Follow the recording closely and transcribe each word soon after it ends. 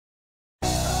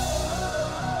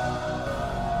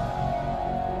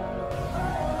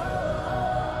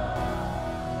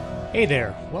Hey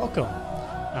there, welcome.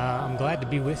 I'm glad to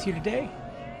be with you today.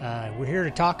 We're here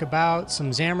to talk about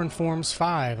some Xamarin.Forms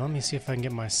 5. Let me see if I can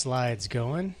get my slides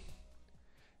going.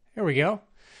 There we go.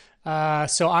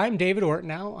 So I'm David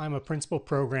Ortinau. I'm a principal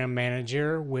program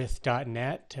manager with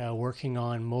 .NET working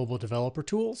on mobile developer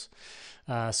tools.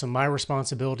 So my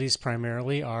responsibilities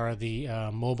primarily are the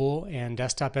mobile and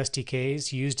desktop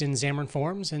SDKs used in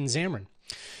Xamarin.Forms and Xamarin.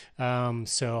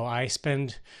 So I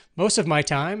spend most of my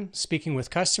time speaking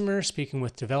with customers, speaking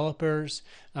with developers,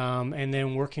 and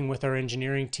then working with our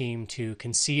engineering team to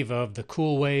conceive of the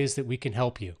cool ways that we can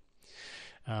help you.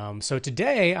 So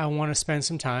today I want to spend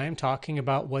some time talking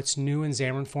about what's new in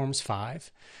Xamarin.Forms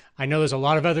 5. I know there's a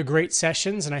lot of other great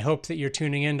sessions, and I hope that you're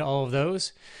tuning into all of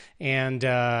those. And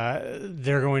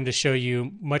they're going to show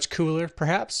you much cooler,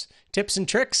 perhaps, tips and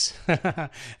tricks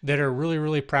that are really,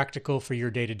 really practical for your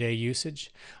day-to-day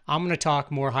usage. I'm going to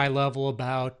talk more high level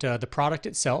about the product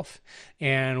itself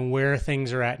and where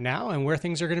things are at now and where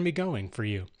things are going to be going for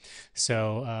you.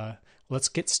 So let's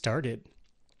get started.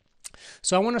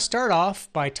 So I want to start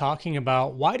off by talking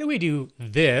about why do we do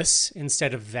this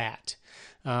instead of that?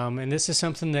 And this is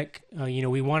something that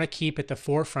we want to keep at the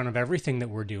forefront of everything that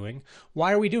we're doing.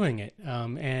 Why are we doing it?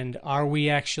 And are we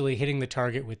actually hitting the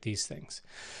target with these things?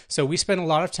 So we spend a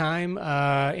lot of time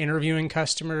interviewing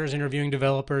customers, interviewing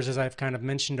developers, as I've kind of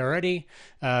mentioned already,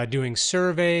 doing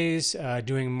surveys,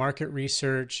 doing market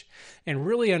research, and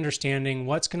really understanding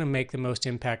what's going to make the most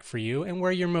impact for you and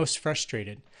where you're most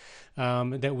frustrated.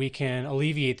 That we can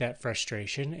alleviate that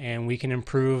frustration and we can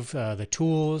improve the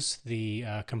tools, the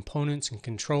components and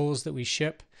controls that we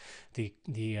ship,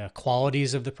 the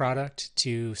qualities of the product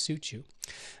to suit you,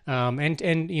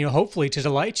 and hopefully to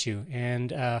delight you.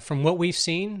 And from what we've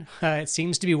seen, it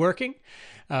seems to be working.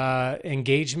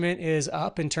 Engagement is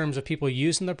up in terms of people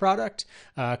using the product.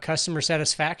 Customer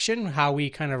satisfaction, how we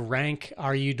kind of rank,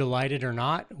 are you delighted or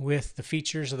not with the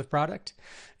features of the product,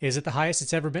 is at the highest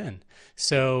it's ever been.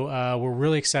 So we're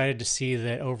really excited to see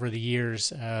that over the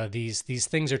years, these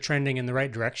things are trending in the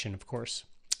right direction, of course.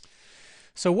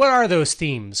 So what are those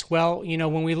themes? Well,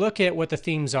 when we look at what the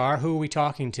themes are, who are we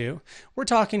talking to? We're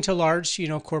talking to large,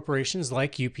 corporations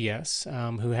like UPS,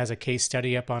 who has a case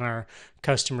study up on our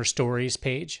customer stories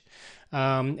page.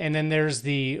 And then there's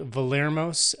the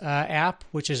Valermos app,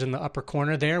 which is in the upper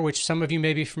corner there, which some of you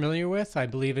may be familiar with. I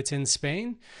believe it's in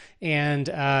Spain. And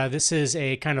this is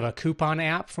a kind of a coupon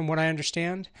app from what I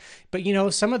understand. But,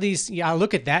 some of these, I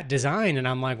look at that design and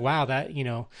I'm like, wow, that,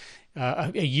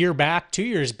 a year back, 2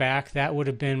 years back, that would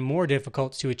have been more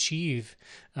difficult to achieve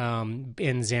in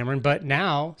Xamarin, but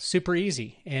now super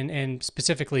easy, and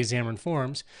specifically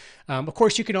Xamarin.Forms. Of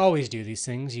course, you can always do these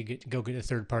things. You get to go get a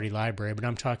third-party library, but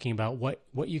I'm talking about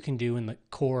what you can do in the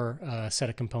core set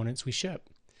of components we ship.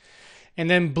 And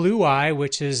then Blue Eye,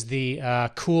 which is the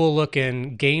cool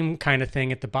looking game kind of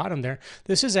thing at the bottom there.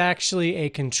 This is actually a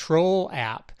control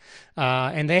app.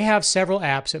 And they have several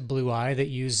apps at Blue Eye that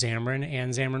use Xamarin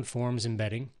and Xamarin.Forms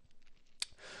embedding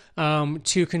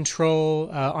to control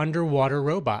underwater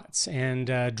robots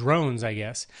and drones, I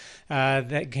guess,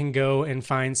 that can go and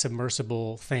find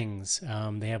submersible things.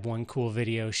 They have one cool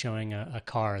video showing a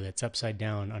car that's upside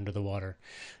down under the water.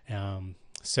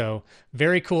 So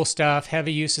very cool stuff,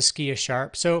 heavy use of Skia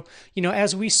Sharp. So,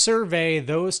 as we survey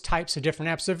those types of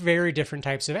different apps, they're very different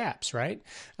types of apps, right?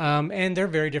 And they're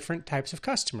very different types of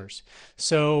customers.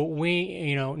 So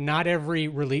we, not every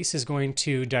release is going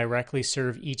to directly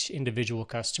serve each individual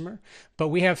customer, but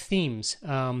we have themes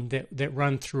that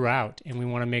run throughout, and we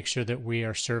want to make sure that we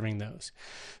are serving those.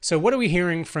 So what are we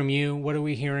hearing from you? What are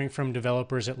we hearing from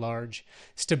developers at large?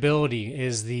 Stability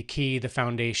is the key, the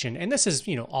foundation. And this is,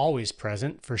 always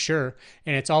present for sure.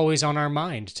 And it's always on our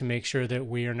mind to make sure that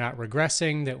we are not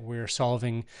regressing, that we're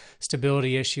solving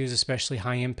stability issues, especially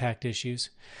high impact issues.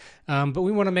 But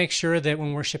we want to make sure that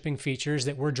when we're shipping features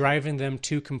that we're driving them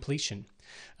to completion.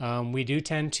 We do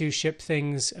tend to ship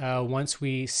things once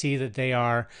we see that they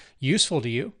are useful to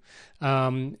you.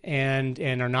 And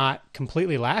are not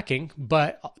completely lacking,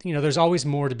 but there's always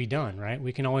more to be done, right?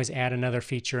 We can always add another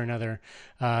feature, another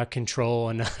control,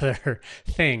 another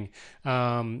thing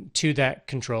to that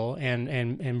control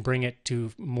and bring it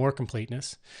to more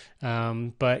completeness.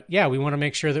 But yeah, we want to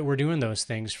make sure that we're doing those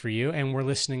things for you and we're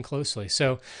listening closely.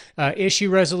 So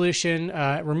issue resolution,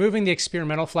 removing the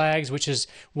experimental flags, which is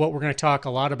what we're going to talk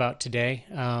a lot about today,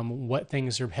 what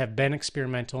things have been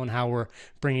experimental and how we're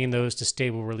bringing those to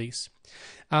stable release.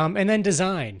 And then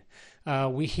design.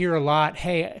 We hear a lot,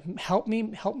 hey, help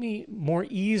me more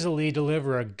easily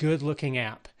deliver a good looking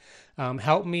app.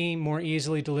 Help me more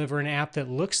easily deliver an app that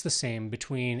looks the same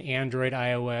between Android,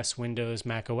 iOS, Windows,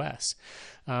 Mac OS.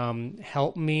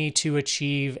 Help me to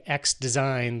achieve X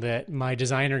design that my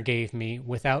designer gave me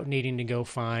without needing to go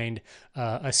find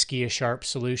a Skia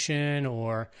solution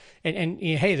and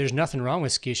hey, there's nothing wrong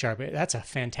with Skia. That's a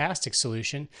fantastic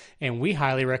solution, and we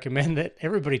highly recommend that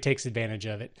everybody takes advantage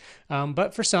of it.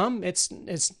 But for some, it's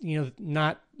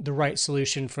not the right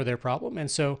solution for their problem. And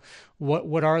so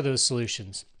what are those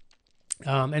solutions?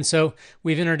 And so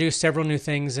we've introduced several new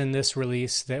things in this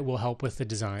release that will help with the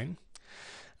design.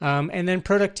 And then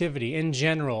productivity in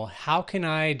general. How can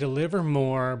I deliver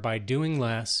more by doing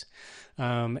less?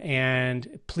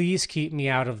 And please keep me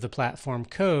out of the platform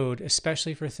code,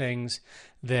 especially for things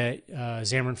that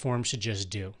Xamarin.Forms should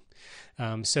just do.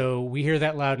 So we hear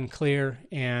that loud and clear,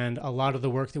 and a lot of the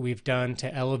work that we've done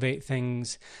to elevate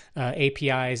things,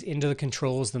 APIs into the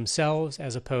controls themselves,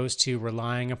 as opposed to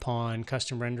relying upon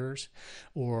custom renderers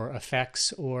or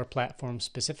effects or platform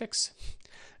specifics,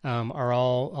 are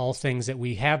all things that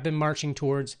we have been marching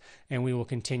towards, and we will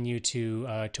continue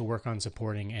to work on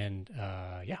supporting. And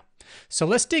so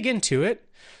let's dig into it.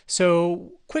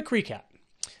 So quick recap.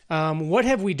 What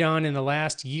have we done in the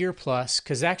last year plus?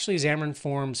 Because actually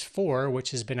Xamarin.Forms 4,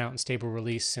 which has been out in stable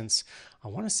release since, I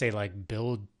want to say like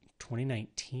build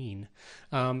 2019,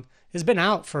 has been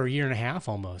out for a year and a half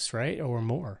almost, right? Or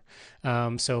more.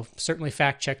 So certainly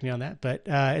fact check me on that, but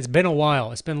it's been a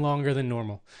while. It's been longer than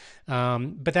normal.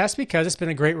 But that's because it's been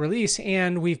a great release,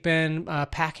 and we've been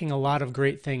packing a lot of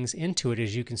great things into it,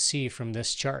 as you can see from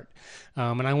this chart.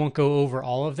 And I won't go over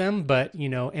all of them, but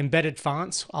embedded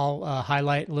fonts I'll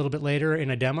highlight a little bit later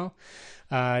in a demo.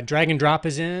 Drag and drop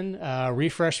is in,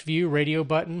 refresh view,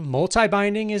 RadioButton,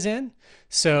 multi-binding is in.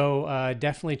 So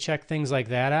definitely check things like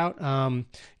that out.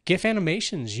 GIF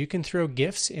animations, you can throw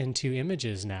GIFs into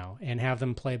images now and have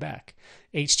them play back.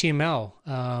 HTML,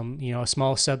 a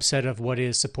small subset of what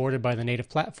is supported by the native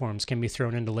platforms can be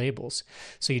thrown into labels.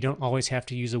 So you don't always have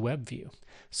to use a web view.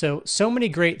 So many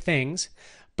great things.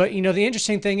 But, the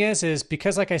interesting thing is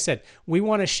because, like I said, we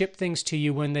want to ship things to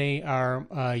you when they are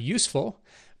useful,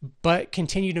 but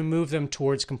continue to move them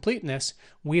towards completeness.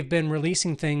 We've been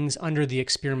releasing things under the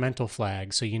experimental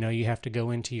flag. So, you have to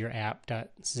go into your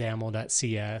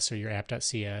app.xaml.cs or your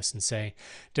app.cs and say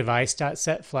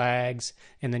device.setFlags,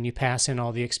 and then you pass in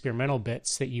all the experimental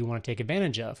bits that you want to take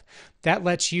advantage of. That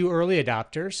lets you early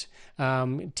adopters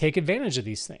take advantage of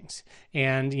these things.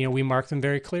 And, we mark them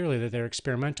very clearly that they're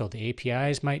experimental. The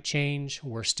APIs might change.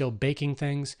 We're still baking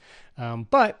things,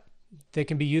 but they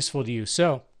can be useful to you.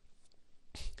 So,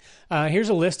 here's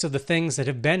a list of the things that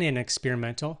have been in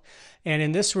experimental. And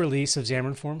in this release of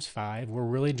Xamarin.Forms 5, we're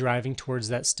really driving towards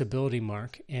that stability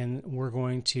mark. And we're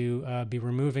going to be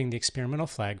removing the experimental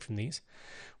flag from these,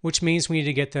 which means we need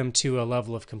to get them to a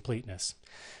level of completeness.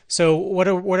 So what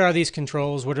are these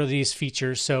controls? What are these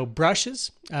features? So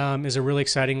brushes is a really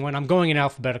exciting one. I'm going in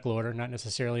alphabetical order, not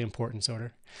necessarily importance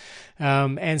order.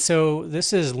 And so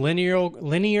this is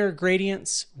linear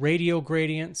gradients, radial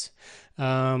gradients.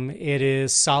 It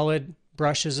is solid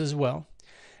brushes as well.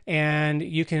 And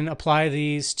you can apply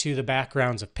these to the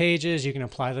backgrounds of pages. You can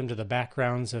apply them to the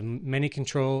backgrounds of many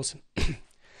controls.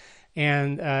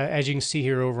 And as you can see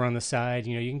here over on the side,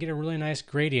 you can get a really nice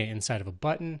gradient inside of a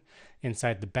button,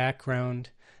 inside the background.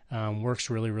 Works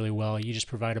really, really well. You just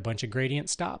provide a bunch of gradient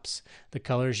stops, the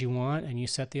colors you want, and you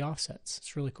set the offsets.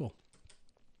 It's really cool.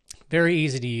 Very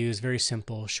easy to use, very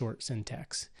simple, short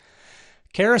syntax.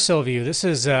 CarouselView, this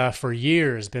has for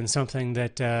years been something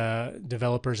that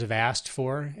developers have asked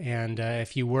for, and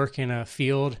if you work in a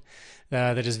field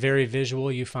that is very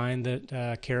visual, you find that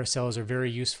carousels are very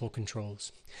useful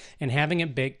controls. And having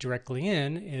it baked directly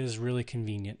in is really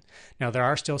convenient. Now, there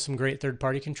are still some great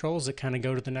third-party controls that kind of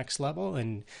go to the next level,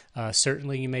 and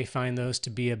certainly you may find those to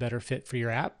be a better fit for your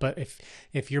app. But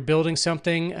if you're building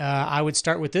something, I would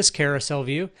start with this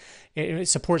CarouselView. It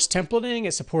supports templating.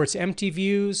 It supports empty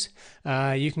views.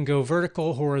 You can go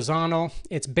vertical, horizontal.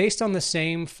 It's based on the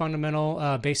same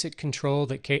fundamental basic control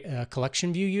that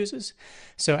CollectionView uses.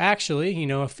 So actually,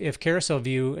 if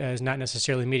CarouselView is not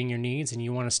necessarily meeting your needs and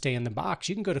you want to stay in the box,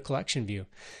 you can go to CollectionView,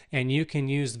 and you can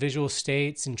use visual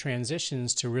states and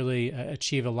transitions to really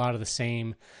achieve a lot of the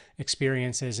same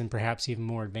experiences and perhaps even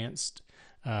more advanced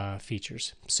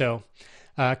features. So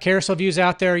CarouselView is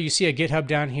out there. You see a GitHub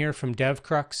down here from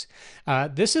DevCrux.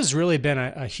 This has really been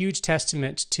a huge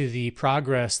testament to the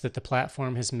progress that the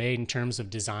platform has made in terms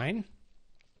of design,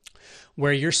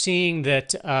 where you're seeing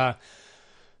that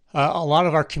a lot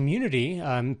of our community,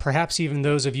 perhaps even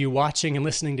those of you watching and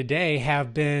listening today,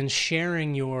 have been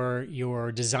sharing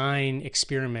your design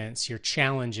experiments, your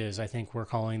challenges, I think we're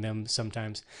calling them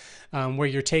sometimes, where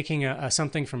you're taking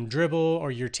something from Dribble,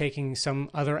 or you're taking some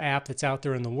other app that's out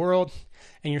there in the world,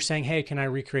 and you're saying, hey, can I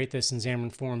recreate this in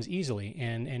Xamarin.Forms easily?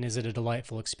 And is it a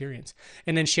delightful experience?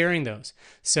 And then sharing those.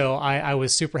 So I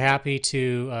was super happy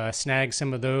to snag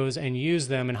some of those and use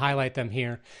them and highlight them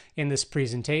here in this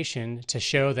presentation to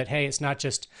show that, hey, it's not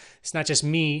just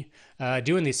me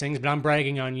doing these things, but I'm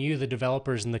bragging on you, the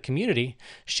developers in the community,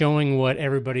 showing what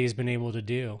everybody has been able to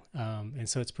do. And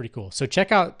so it's pretty cool. So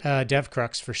check out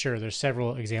DevCrux for sure. There's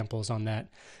several examples on that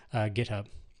GitHub.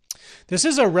 This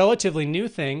is a relatively new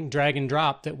thing, drag and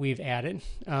drop, that we've added.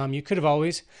 You could have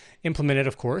always implemented,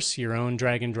 of course, your own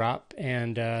drag and drop,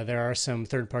 and there are some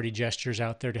third-party gestures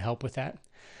out there to help with that.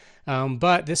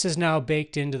 But this is now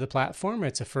baked into the platform.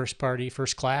 It's a first party,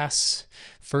 first class,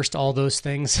 first all those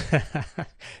things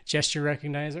gesture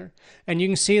recognizer. And you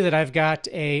can see that I've got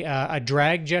a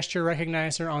drag gesture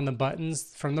recognizer on the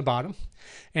buttons from the bottom.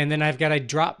 And then I've got a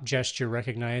drop gesture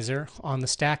recognizer on the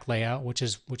stack layout, which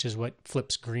is what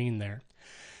flips green there.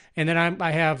 And then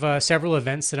I have several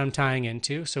events that I'm tying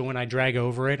into. So when I drag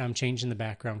over it, I'm changing the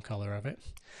background color of it.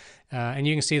 And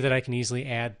you can see that I can easily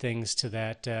add things to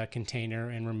that container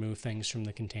and remove things from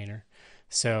the container.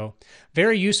 So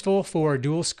very useful for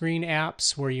dual screen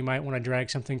apps where you might want to drag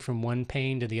something from one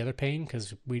pane to the other pane,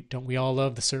 because we all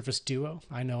love the Surface Duo.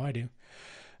 I know I do.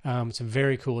 It's a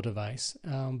very cool device.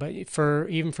 But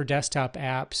even for desktop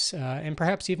apps and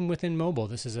perhaps even within mobile,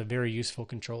 this is a very useful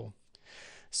control.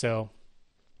 So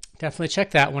definitely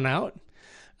check that one out.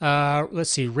 Let's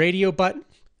see, RadioButton.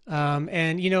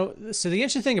 And so the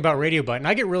interesting thing about RadioButton,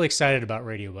 I get really excited about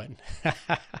RadioButton.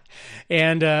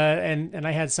 and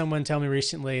I had someone tell me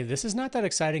recently, this is not that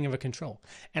exciting of a control.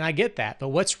 And I get that, but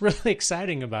what's really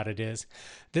exciting about it is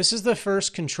this is the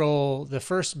first control, the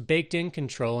first baked in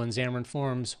control in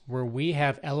Xamarin.Forms where we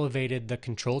have elevated the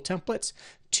control templates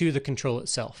to the control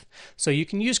itself. So you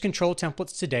can use control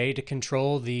templates today to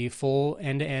control the full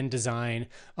end-to-end design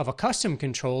of a custom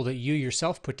control that you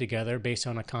yourself put together based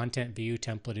on a content view,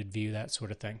 templated view, that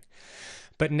sort of thing.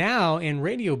 But now in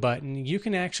RadioButton, you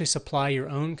can actually supply your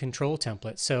own control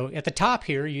template. So at the top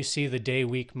here, you see the day,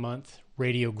 week, month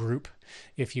radio group,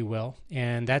 if you will,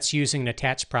 and that's using an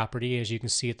attached property, as you can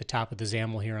see at the top of the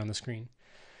XAML here on the screen.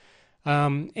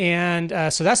 So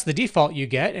that's the default you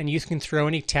get, and you can throw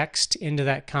any text into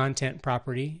that content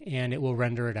property and it will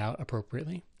render it out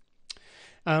appropriately.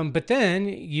 But then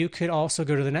you could also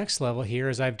go to the next level here,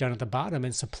 as I've done at the bottom,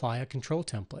 and supply a control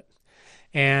template.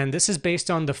 And this is based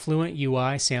on the Fluent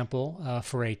UI sample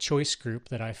for a choice group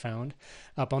that I found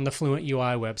up on the Fluent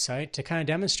UI website to kind of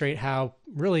demonstrate how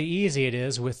really easy it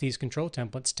is with these control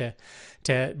templates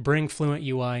to bring Fluent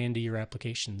UI into your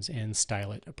applications and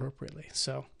style it appropriately.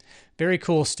 So very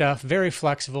cool stuff, very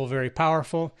flexible, very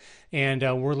powerful, and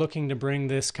we're looking to bring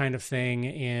this kind of thing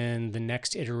in the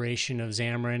next iteration of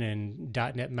Xamarin and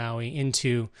 .NET MAUI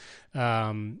into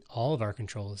all of our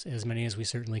controls, as many as we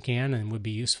certainly can and would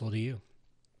be useful to you.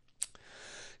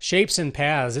 Shapes and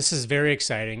paths, this is very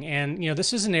exciting, and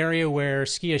this is an area where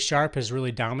Skia Sharp has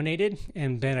really dominated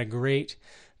and been a great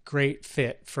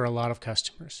fit for a lot of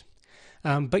customers.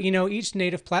 But each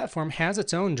native platform has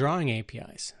its own drawing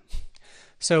APIs.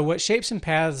 So what Shapes and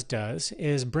Paths does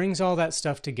is brings all that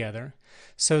stuff together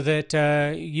so that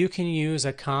you can use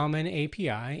a common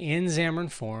API in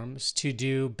Xamarin.Forms to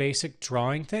do basic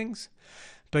drawing things.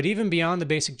 But even beyond the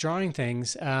basic drawing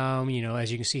things,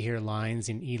 as you can see here, lines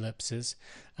and ellipses,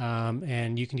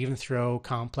 and you can even throw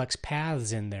complex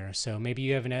paths in there. So maybe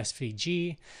you have an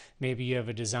SVG, maybe you have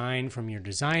a design from your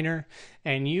designer,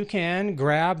 and you can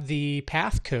grab the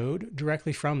path code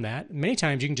directly from that. Many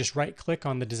times you can just right-click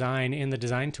on the design in the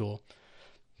design tool,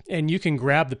 and you can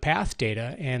grab the path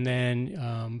data and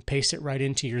then paste it right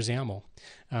into your XAML.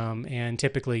 And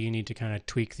typically you need to kind of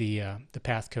tweak the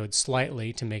path code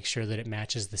slightly to make sure that it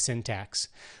matches the syntax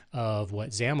of what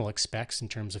XAML expects in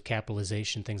terms of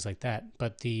capitalization, things like that.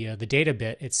 But the data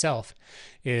bit itself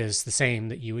is the same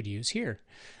that you would use here.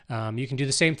 You can do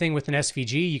the same thing with an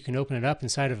SVG. You can open it up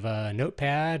inside of a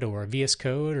Notepad or a VS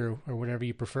Code or whatever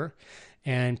you prefer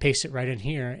and paste it right in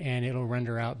here, and it'll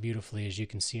render out beautifully, as you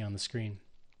can see on the screen.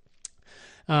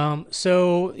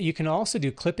 So you can also do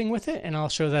clipping with it, and I'll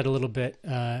show that a little bit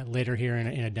later here in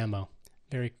a demo.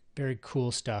 Very, very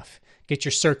cool stuff. Get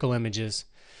your circle images.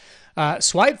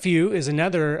 SwipeView is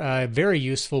another very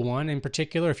useful one. In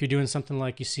particular, if you're doing something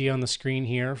like you see on the screen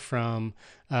here from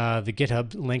the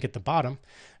GitHub link at the bottom,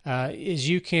 is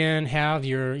you can have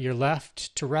your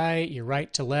left to right, your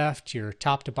right to left, your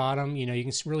top to bottom. You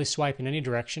can really swipe in any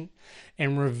direction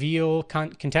and reveal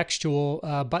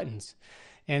contextual buttons.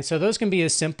 And so those can be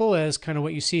as simple as kind of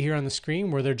what you see here on the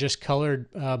screen, where they're just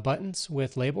colored buttons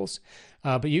with labels.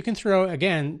 But you can throw,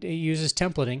 again, it uses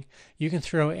templating. You can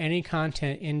throw any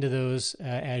content into those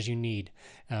as you need.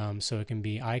 So it can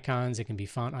be icons, it can be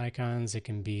font icons, it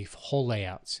can be whole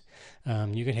layouts.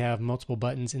 You could have multiple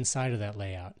buttons inside of that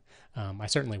layout. I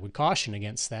certainly would caution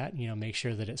against that. Make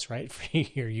sure that it's right for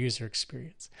your user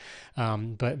experience.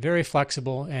 But very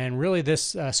flexible, and really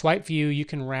this SwipeView, you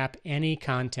can wrap any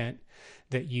content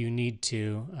that you need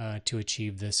to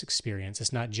achieve this experience.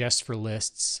 It's not just for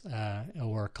lists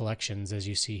or collections, as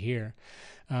you see here,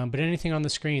 but anything on the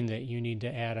screen that you need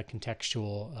to add a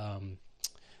contextual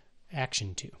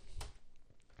action to.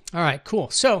 All right, cool.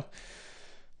 So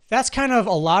that's kind of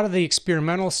a lot of the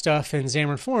experimental stuff in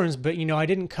Xamarin.Forms, but I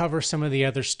didn't cover some of the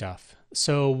other stuff.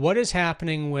 So what is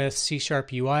happening with C#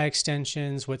 UI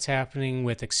extensions? What's happening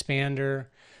with Expander?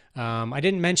 I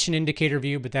didn't mention indicator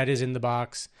view, but that is in the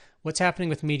box. What's happening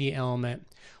with media element?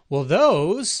 Well,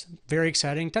 those, very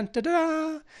exciting, dun, da,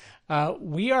 da,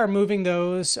 we are moving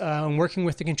those and working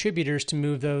with the contributors to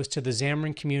move those to the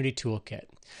Xamarin Community Toolkit.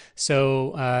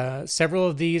 So several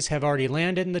of these have already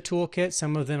landed in the toolkit.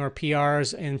 Some of them are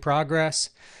PRs in progress.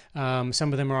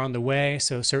 Some of them are on the way.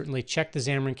 So certainly check the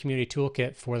Xamarin Community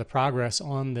Toolkit for the progress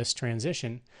on this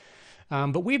transition.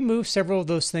 But we've moved several of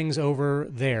those things over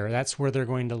there. That's where they're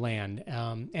going to land.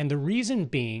 And the reason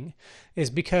being is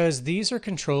because these are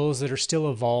controls that are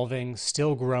still evolving,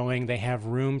 still growing. They have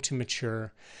room to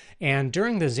mature. And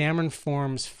during the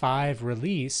Xamarin.Forms 5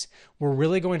 release, we're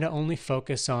really going to only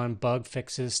focus on bug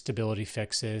fixes, stability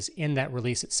fixes in that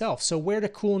release itself. So where do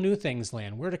cool new things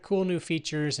land? Where do cool new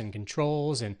features and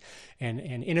controls and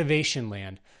innovation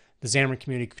land? The Xamarin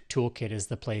Community Toolkit is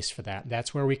the place for that.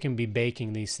 That's where we can be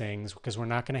baking these things, because we're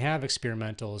not going to have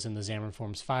experimentals in the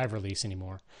Xamarin.Forms 5 release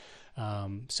anymore.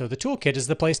 So the toolkit is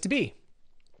the place to be.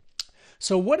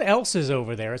 So what else is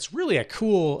over there? It's really a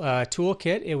cool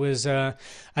toolkit. It was, I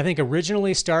think,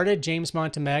 originally started, James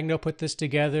Montemagno put this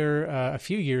together a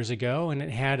few years ago, and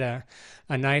it had a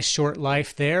nice short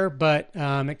life there, but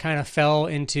it kind of fell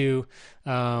into,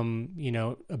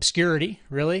 obscurity,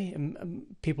 really.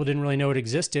 People didn't really know it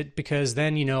existed, because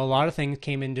then, a lot of things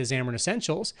came into Xamarin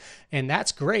Essentials, and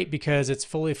that's great because it's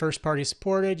fully first-party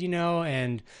supported,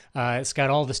 and it's got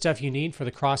all the stuff you need for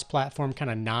the cross-platform kind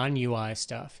of non-UI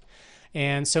stuff.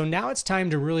 And so now it's time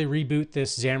to really reboot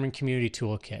this Xamarin Community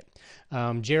Toolkit.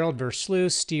 Gerald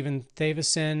Versluis, Stephen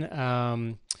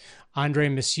Thavison, Andrei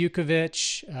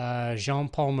Misyukovich,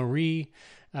 Jean-Paul Marie,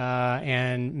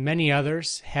 and many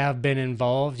others have been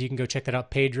involved. You can go check that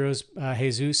out. Pedro's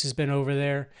Jesus has been over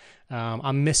there.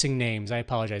 I'm missing names. I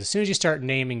apologize. As soon as you start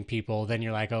naming people, then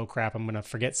you're like, oh crap, I'm going to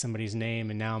forget somebody's name,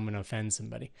 and now I'm going to offend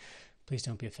somebody. Please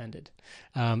don't be offended.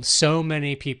 So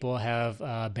many people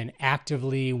have been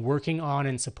actively working on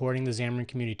and supporting the Xamarin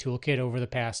Community Toolkit over the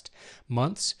past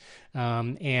months,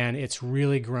 and it's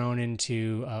really grown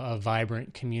into a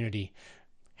vibrant community.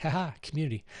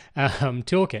 Community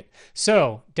toolkit.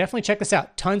 So definitely check this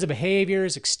out. Tons of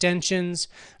behaviors, extensions.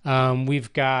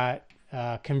 We've got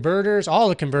converters, all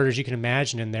the converters you can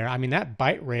imagine in there. I mean, that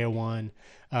byte array one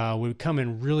would come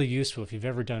in really useful if you've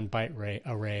ever done byte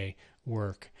array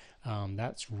work.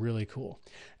 That's really cool.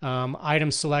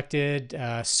 Items selected,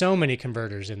 so many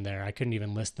converters in there. I couldn't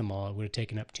even list them all. It would have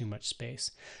taken up too much space.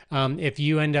 If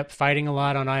you end up fighting a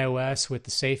lot on iOS with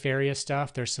the safe area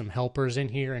stuff, there's some helpers in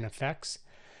here and effects.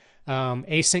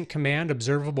 Async command,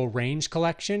 observable range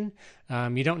collection.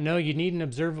 You don't know you need an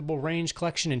observable range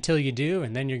collection until you do,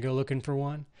 and then you go looking for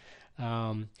one.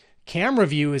 Camera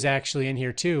view is actually in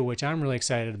here too, which I'm really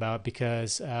excited about,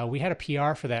 because we had a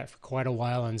PR for that for quite a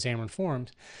while on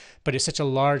Xamarin.Forms, but it's such a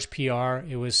large PR,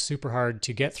 it was super hard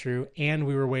to get through, and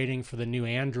we were waiting for the new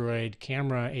Android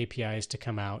camera APIs to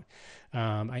come out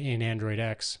in Android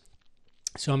X.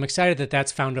 So I'm excited that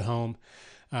that's found a home,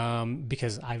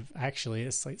 because I've actually,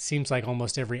 it seems like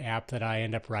almost every app that I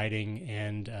end up writing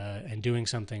and doing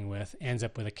something with ends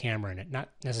up with a camera in it. Not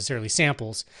necessarily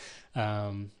samples,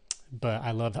 but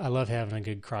I love having a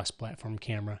good cross-platform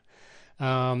camera.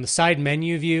 The side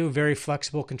menu view, very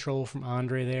flexible control from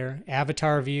Andre there.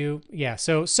 Avatar view, yeah,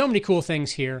 so many cool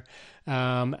things here,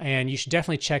 and you should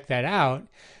definitely check that out.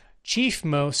 Chief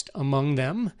most among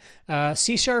them,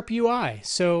 C# UI.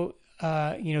 So,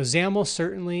 XAML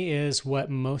certainly is what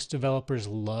most developers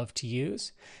love to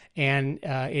use. And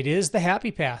it is the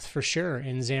happy path for sure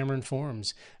in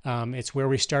Xamarin.Forms. It's where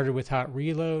we started with Hot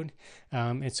Reload.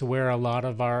 It's where a lot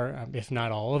of our, if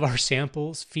not all of our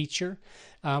samples feature.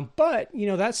 But,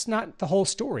 that's not the whole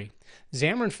story.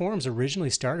 Xamarin.Forms originally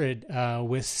started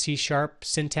with C#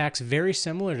 syntax very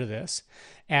similar to this.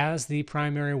 as the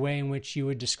primary way in which you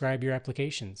would describe your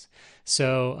applications.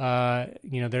 So,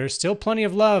 there's still plenty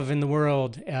of love in the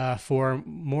world for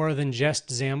more than just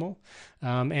XAML.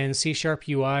 And C#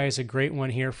 UI is a great one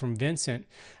here from Vincent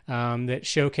that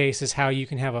showcases how you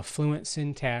can have a fluent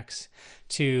syntax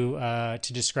to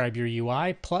describe your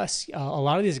UI. Plus, a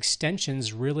lot of these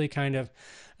extensions really kind of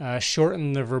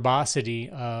shorten the verbosity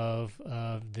of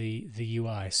the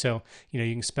UI. So,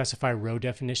 you can specify row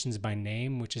definitions by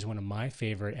name, which is one of my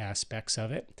favorite aspects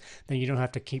of it. Then you don't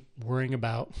have to keep worrying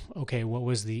about, okay, what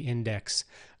was the index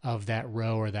of that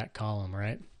row or that column,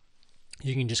 right?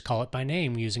 You can just call it by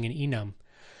name using an enum.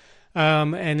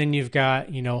 And then you've got,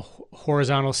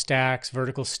 horizontal stacks,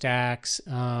 vertical stacks.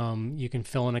 You can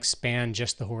fill and expand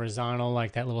just the horizontal,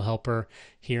 like that little helper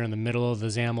here in the middle of the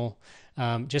XAML.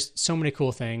 Just so many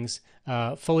cool things.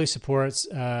 Fully supports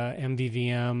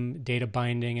MVVM, data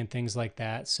binding, and things like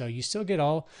that. So you still get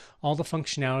all the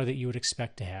functionality that you would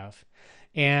expect to have.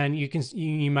 And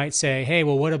you might say, hey,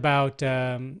 well, what about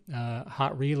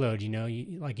hot reload?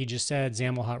 Like you just said,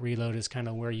 XAML hot reload is kind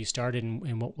of where you started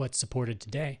and what's supported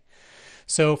today.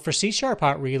 So for C#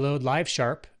 hot reload,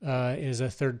 LiveSharp is a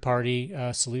third-party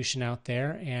solution out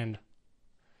there, and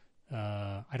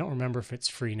I don't remember if it's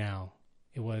free now.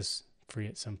 It was free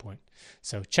at some point,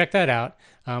 so check that out.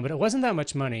 But it wasn't that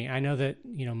much money. I know that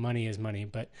money is money,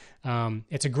 but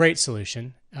it's a great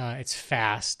solution. It's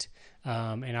fast.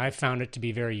 And I've found it to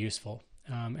be very useful.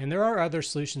 And there are other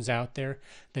solutions out there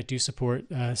that do support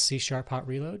C# hot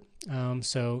reload.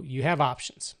 So you have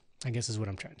options, I guess is what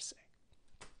I'm trying to say.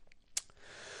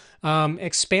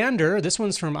 Expander, this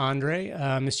one's from Andre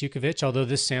Misukovic, although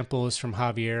this sample is from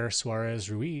Javier Suarez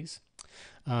Ruiz,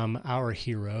 our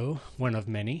hero, one of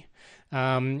many.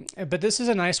 But this is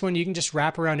a nice one. You can just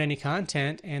wrap around any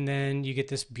content, and then you get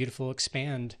this beautiful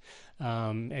expand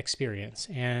experience.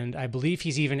 And I believe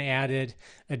he's even added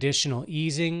additional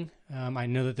easing. I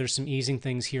know that there's some easing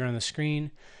things here on the screen.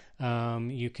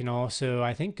 You can also,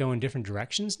 I think, go in different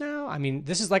directions now. I mean,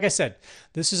 this is, like I said,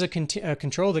 this is a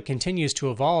control that continues to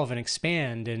evolve and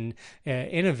expand and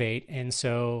innovate. And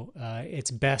so it's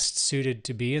best suited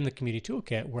to be in the Community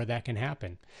Toolkit where that can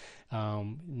happen.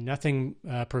 Nothing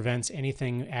prevents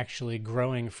anything actually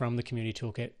growing from the Community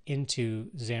Toolkit into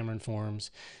Xamarin.Forms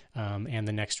and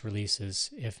the next releases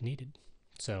if needed.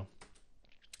 So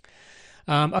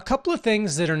a couple of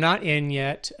things that are not in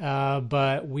yet,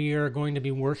 but we are going to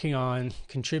be working on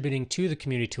contributing to the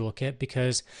Community Toolkit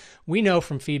because we know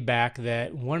from feedback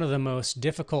that one of the most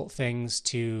difficult things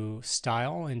to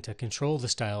style and to control the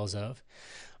styles of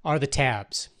are the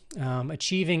tabs.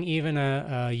 Achieving even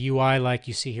a UI like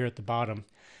you see here at the bottom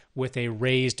with a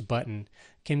raised button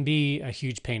can be a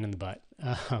huge pain in the butt.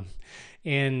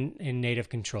 In native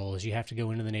controls, you have to go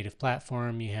into the native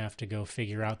platform, you have to go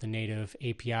figure out the native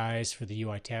APIs for the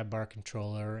UI tab bar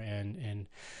controller and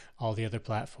all the other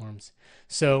platforms.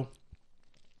 So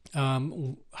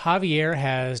Javier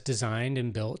has designed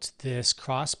and built this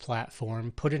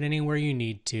cross-platform, put it anywhere you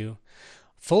need to,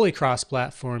 fully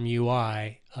cross-platform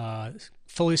UI,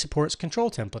 fully supports control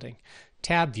templating,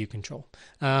 tab view control.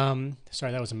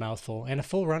 Sorry, that was a mouthful, and a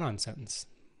full run-on sentence.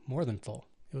 More than full.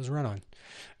 It was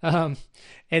run-on.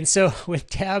 And so with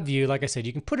tab view, like I said,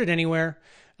 you can put it anywhere.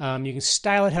 You can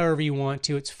style it however you want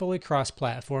to. It's fully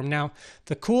cross-platform. Now,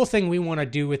 the cool thing we want to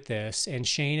do with this, and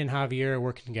Shane and Javier are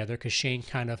working together because Shane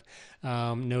kind of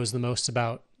knows the most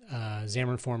about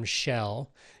Xamarin.Forms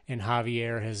shell, and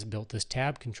Javier has built this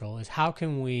tab control, is how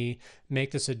can we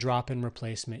make this a drop-in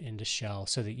replacement into shell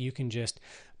so that you can just,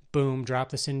 boom, drop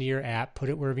this into your app, put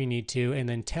it wherever you need to, and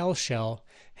then tell shell,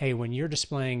 hey, when you're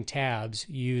displaying tabs,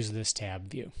 use this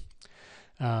tab view.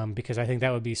 Because I think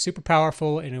that would be super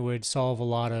powerful and it would solve a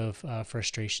lot of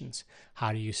frustrations.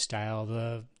 How do you style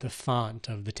the font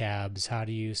of the tabs? How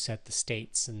do you set the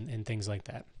states and things like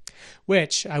that?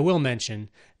 Which I will mention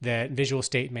that Visual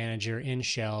State Manager in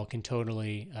Shell can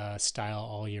totally style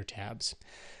all your tabs.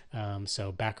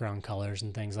 So background colors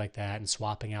and things like that and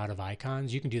swapping out of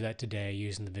icons. You can do that today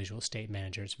using the Visual State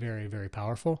Manager. It's very, very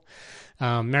powerful.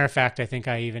 Matter of fact, I think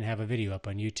I even have a video up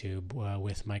on YouTube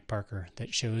with Mike Parker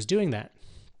that shows doing that.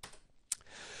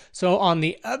 So on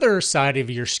the other side of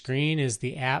your screen is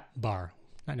the app bar.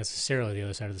 Not necessarily the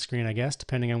other side of the screen, I guess,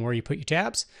 depending on where you put your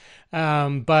tabs.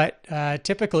 But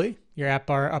typically, your app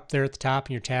bar up there at the top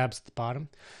and your tabs at the bottom.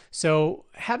 So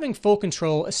having full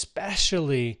control,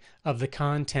 especially of the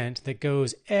content that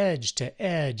goes edge to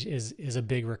edge, is a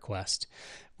big request.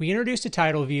 We introduced a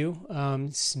title view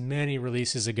many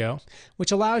releases ago,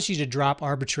 which allows you to drop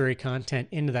arbitrary content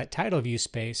into that title view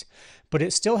space, but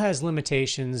it still has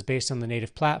limitations based on the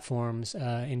native platforms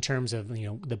in terms of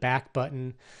the back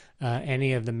button,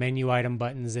 any of the menu item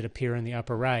buttons that appear in the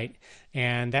upper right.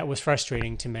 And that was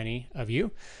frustrating to many of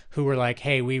you who were like,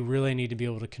 hey, we really need to be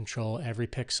able to control every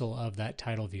pixel of that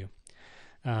title view.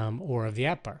 Or of the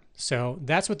app bar. So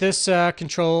that's what this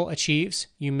control achieves.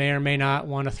 You may or may not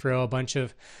want to throw a bunch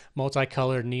of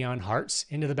multicolored neon hearts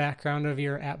into the background of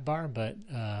your app bar, but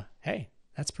hey,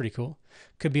 that's pretty cool.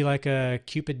 Could be like a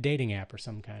Cupid dating app or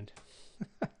some kind.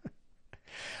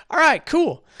 All right,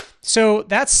 cool. So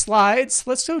that's slides.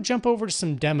 Let's go jump over to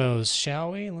some demos,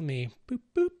 shall we? Let me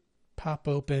pop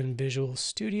open Visual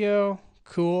Studio.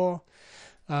 Cool.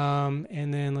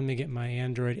 And then let me get my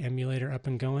Android emulator up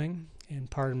and going. And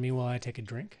pardon me while I take a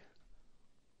drink.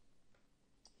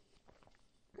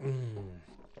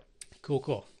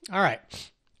 Cool. All right.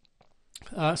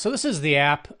 So this is the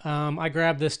app. I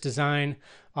grabbed this design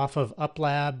off of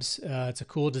UpLabs. It's a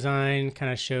cool design.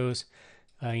 Kind of shows,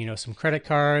 some credit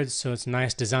cards. So it's a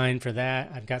nice design for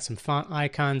that. I've got some font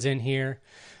icons in here.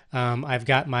 I've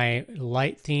got my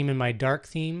light theme and my dark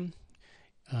theme.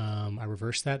 I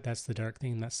reversed that. That's the dark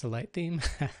theme. That's the light theme.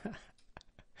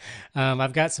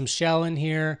 I've got some shell in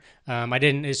here.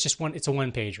 It's just it's a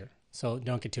one pager. So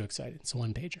don't get too excited. It's a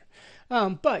one pager.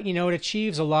 But it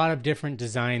achieves a lot of different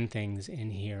design things in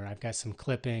here. I've got some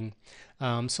clipping.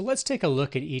 So let's take a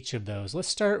look at each of those. Let's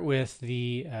start with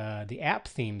the app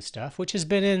theme stuff, which has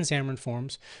been in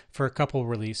Xamarin.Forms for a couple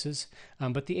releases.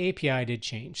 But the API did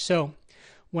change. So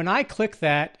when I click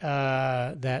that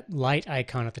light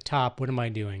icon at the top, what am I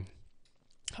doing?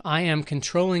 I am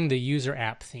controlling the user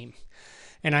app theme.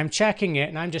 And I'm checking it,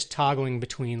 and I'm just toggling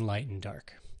between light and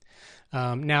dark.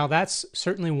 Now, that's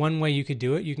certainly one way you could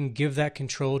do it. You can give that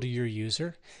control to your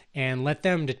user and let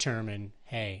them determine,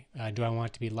 hey, do I want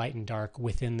it to be light and dark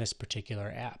within this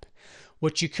particular app?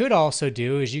 What you could also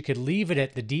do is you could leave it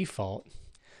at the default,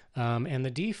 and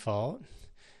the default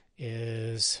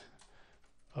is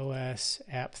OS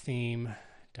app theme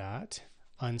dot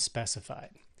unspecified.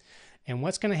 And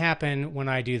what's going to happen when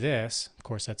I do this, of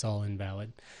course, that's all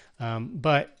invalid.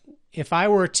 But if I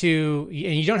were to,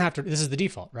 and you don't have to, this is the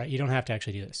default, right? You don't have to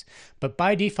actually do this. But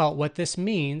by default, what this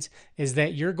means is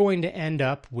that you're going to end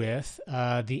up with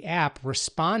the app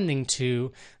responding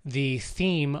to the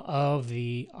theme of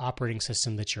the operating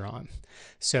system that you're on.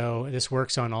 So this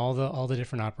works on all the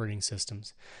different operating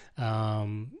systems.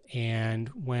 And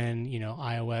when,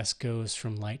 iOS goes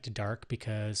from light to dark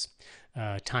because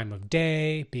time of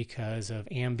day, because of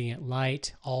ambient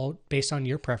light, all based on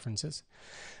your preferences,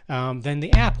 then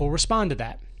the app will respond to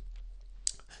that.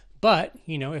 But,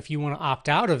 if you want to opt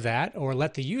out of that or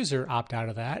let the user opt out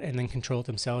of that and then control it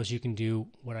themselves, you can do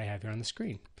what I have here on the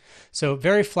screen. So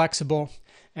very flexible.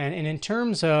 And in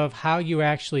terms of how you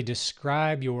actually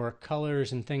describe your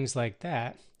colors and things like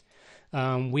that,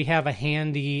 we have a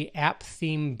handy app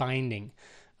theme binding.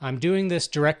 I'm doing this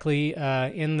directly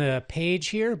in the page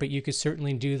here, but you could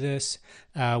certainly do this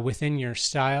within your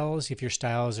styles. If your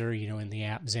styles are, in the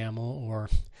app XAML or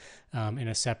in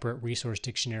a separate resource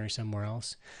dictionary somewhere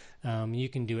else, you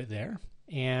can do it there.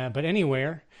 But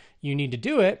anywhere you need to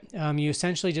do it, you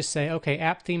essentially just say, okay,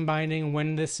 app theme binding,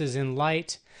 when this is in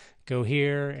light, go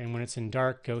here, and when it's in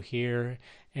dark, go here.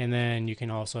 And then you can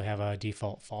also have a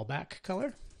default fallback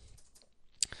color.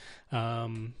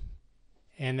 And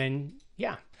then,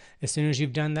 yeah, as soon as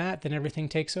you've done that, then everything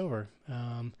takes over.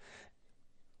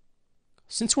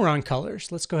 Since we're on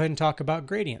colors, let's go ahead and talk about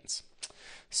gradients.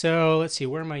 So let's see,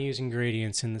 where am I using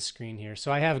gradients in the screen here?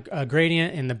 So I have a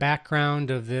gradient in the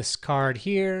background of this card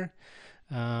here.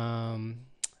 I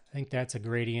think that's a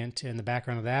gradient in the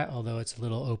background of that, although it's a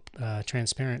little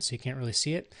transparent, so you can't really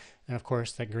see it. And of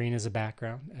course, that green is a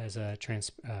background as a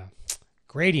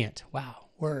gradient. Wow,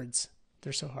 words,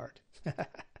 they're so hard.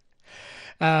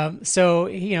 So,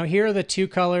 here are the two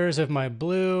colors of my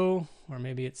blue, or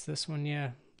maybe it's this one,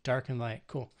 yeah, dark and light,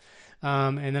 cool.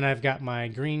 And then I've got my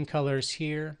green colors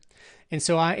here. And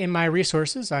so in my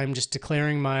resources, I'm just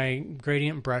declaring my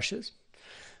gradient brushes.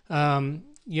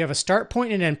 You have a start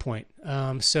point and end point.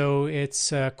 So it's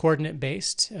coordinate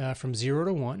based from 0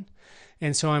 to 1.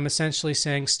 And so I'm essentially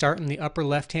saying start in the upper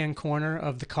left-hand corner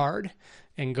of the card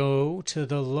and go to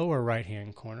the lower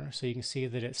right-hand corner. So you can see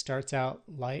that it starts out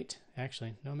light.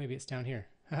 Actually, no, maybe it's down here.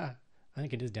 I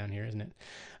think it is down here, isn't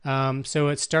it? So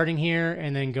it's starting here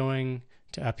and then going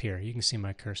to up here. You can see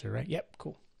my cursor, right? Yep,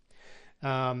 cool.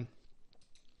 And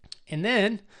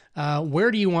then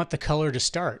where do you want the color to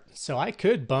start? So I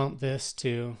could bump this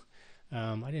to,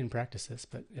 I didn't practice this,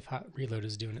 but if hot reload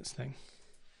is doing its thing.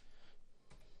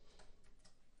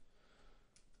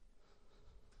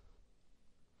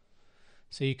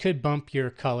 So you could bump your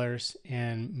colors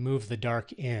and move the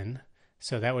dark in.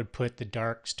 So that would put the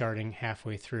dark starting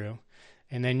halfway through.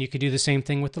 And then you could do the same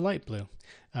thing with the light blue.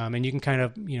 And you can kind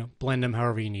of, blend them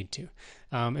however you need to.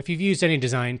 If you've used any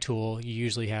design tool, you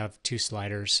usually have two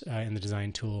sliders in the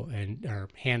design tool or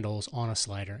handles on a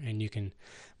slider, and you can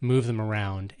move them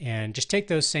around and just take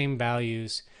those same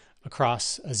values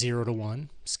across a 0 to 1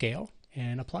 scale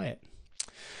and apply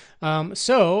it.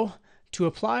 So to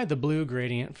apply the blue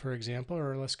gradient, for example,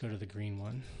 or let's go to the green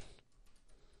one.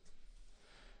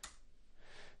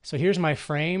 So here's my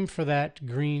frame for that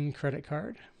green credit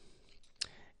card.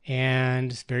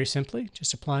 And very simply,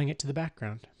 just applying it to the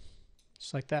background,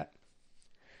 just like that.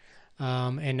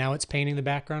 And now it's painting the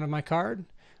background of my card.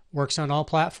 Works on all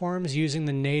platforms using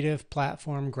the native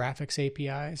platform graphics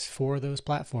APIs for those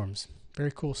platforms.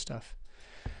 Very cool stuff.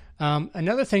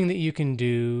 Another thing that you can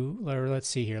do, or let's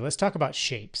see here, let's talk about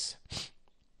shapes.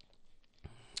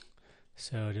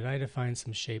 So did I define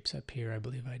some shapes up here? I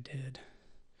believe I did.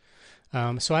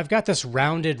 So I've got this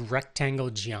rounded rectangle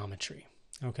geometry.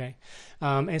 Okay,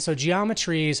 and so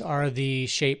geometries are the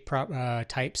shape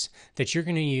types that you're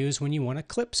going to use when you want to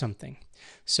clip something.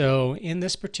 So in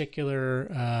this particular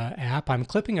app, I'm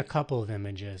clipping a couple of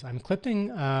images. I'm clipping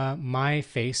my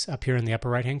face up here in the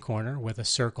upper right-hand corner with a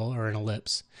circle or an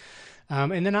ellipse.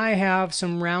 And then I have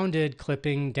some rounded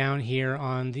clipping down here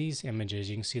on these images.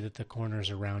 You can see that the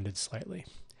corners are rounded slightly.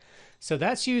 So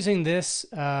that's using this,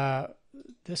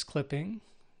 this clipping.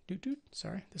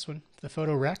 Sorry, this one, the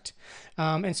photo rect.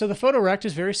 And so the photo rect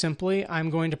is very simply, I'm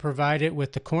going to provide it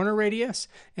with the corner radius,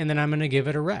 and then I'm going to give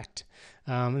it a rect.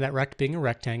 That rect being a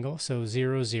rectangle, so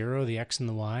 0, 0, the X and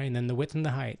the Y, and then the width and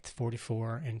the height,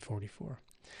 44 and 44.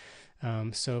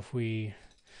 So if we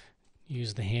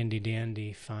use the handy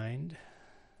dandy find.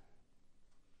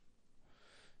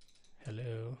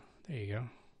 Hello, there you go.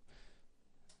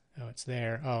 Oh, it's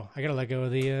there. Oh, I gotta let go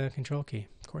of the control key.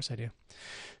 Of course I do.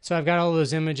 So I've got all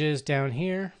those images down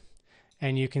here,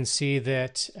 and you can see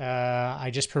that I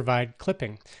just provide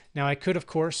clipping. Now I could, of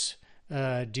course,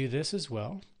 do this as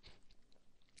well,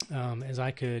 as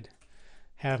I could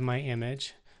have my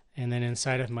image, and then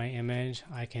inside of my image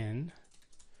I can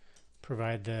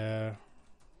provide the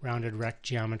rounded rect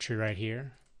geometry right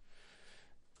here.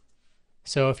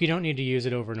 So if you don't need to use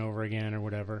it over and over again or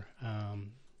whatever,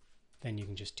 then you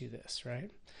can just do this,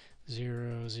 right?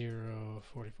 0, 0,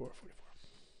 44, 44.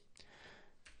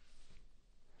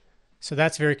 So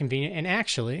that's very convenient. And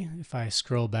actually, if I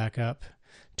scroll back up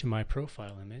to my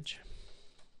profile image,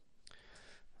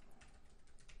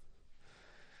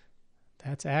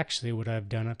 that's actually what I've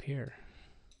done up here.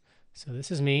 So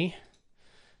this is me,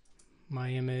 my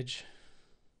image.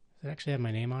 Does it actually have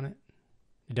my name on it?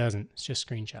 It doesn't. It's just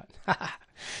a screenshot.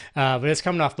 But it's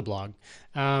coming off the blog.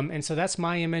 And so that's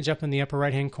my image up in the upper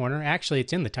right-hand corner. Actually,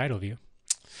 it's in the title view.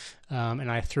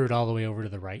 And I threw it all the way over to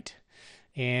the right.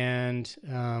 And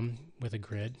with a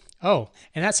grid. Oh,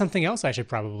 and that's something else I should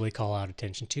probably call out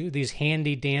attention to. These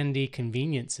handy-dandy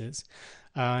conveniences.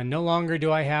 No longer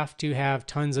do I have to have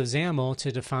tons of XAML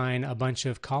to define a bunch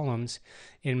of columns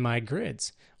in my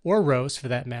grids, or rows for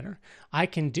that matter. I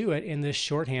can do it in this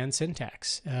shorthand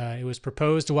syntax. It was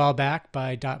proposed a while back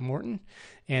by Morton,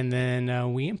 and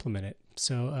then we implement it.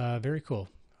 So very cool.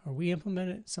 Or we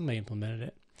implemented it? Somebody implemented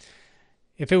it.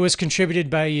 If it was contributed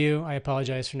by you, I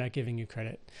apologize for not giving you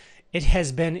credit. It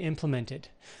has been implemented.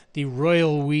 The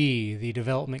royal we, the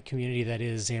development community that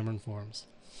is Xamarin.Forms.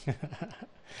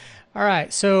 All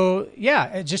right, so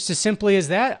yeah, just as simply as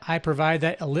that, I provide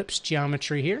that ellipse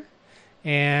geometry here.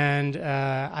 And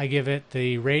I give it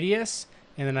the radius,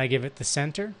 and then I give it the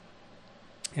center,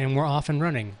 and we're off and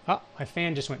running. Oh, my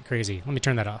fan just went crazy. Let me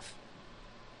turn that off.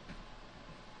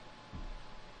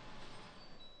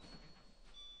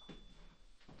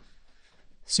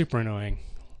 Super annoying.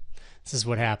 This is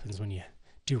what happens when you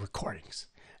do recordings.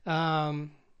 All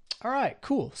right,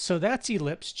 cool. So that's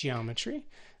ellipse geometry.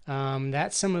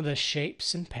 That's some of the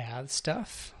shapes and paths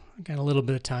stuff. I got a little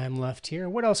bit of time left here.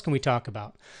 What else can we talk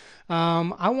about?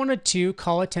 I wanted to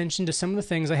call attention to some of the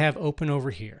things I have open over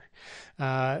here.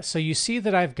 So you see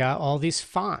that I've got all these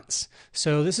fonts.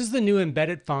 So this is the new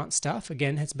embedded font stuff.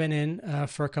 Again, it's been in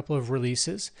for a couple of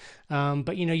releases.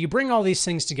 But you bring all these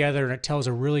things together and it tells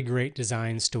a really great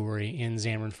design story in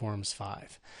Xamarin.Forms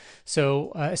 5.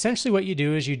 So essentially what you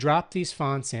do is you drop these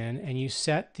fonts in and you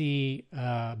set the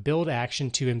build action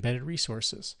to embedded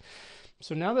resources.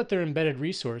 So now that they're embedded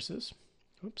resources,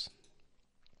 Oops.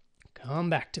 Come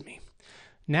back to me.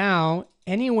 Now,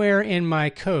 anywhere in my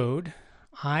code,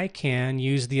 I can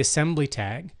use the assembly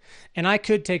tag. And I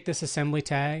could take this assembly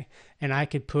tag and I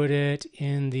could put it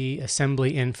in the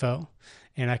assembly info.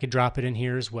 And I could drop it in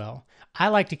here as well. I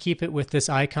like to keep it with this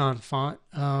icon font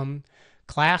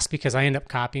class because I end up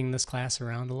copying this class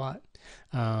around a lot.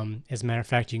 As a matter of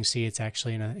fact, you can see it's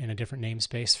actually in a different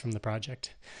namespace from the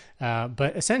project.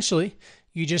 But essentially,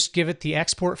 you just give it the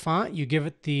export font, you give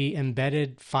it the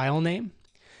embedded file name,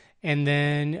 and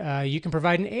then you can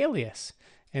provide an alias.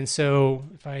 And so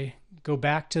if I go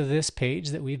back to this page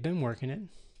that we've been working in,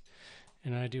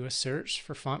 and I do a search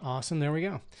for Font Awesome, there we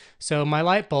go. So my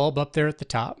light bulb up there at the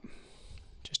top,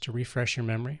 just to refresh your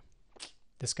memory,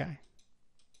 this guy,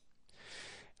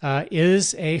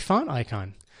 is a font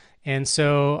icon. And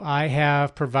so I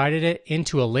have provided it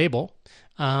into a label.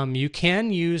 You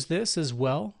can use this as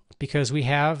well because we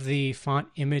have the font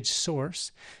image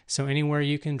source. So anywhere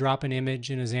you can drop an image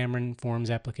in a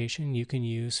Xamarin.Forms application, you can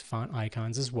use font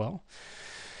icons as well.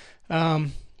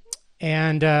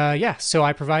 Yeah, so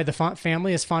I provide the font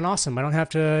family as Font Awesome. I don't have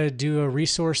to do a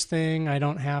resource thing. I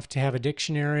don't have to have a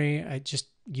dictionary. I just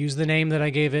use the name that I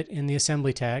gave it in the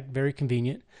assembly tag. Very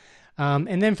convenient.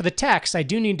 And then for the text, I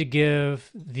do need to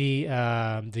give the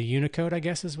Unicode, I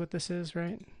guess is what this is,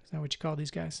 right? Is that what you call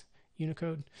these guys?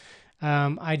 Unicode?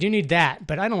 I do need that,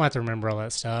 but I don't have to remember all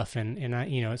that stuff. And I,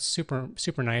 it's super,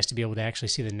 super nice to be able to actually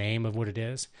see the name of what it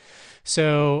is.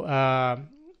 So,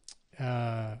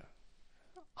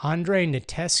 Andre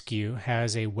Netescu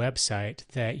has a website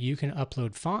that you can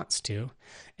upload fonts to,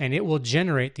 and it will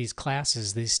generate these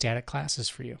classes, these static classes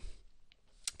for you.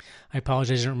 I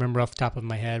apologize, I don't remember off the top of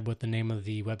my head what the name of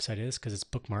the website is because it's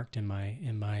bookmarked in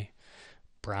my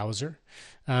browser.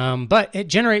 But it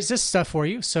generates this stuff for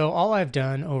you. So all I've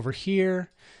done over here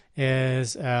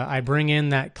is I bring in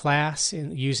that class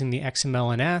using the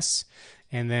XML&S,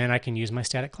 and then I can use my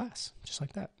static class just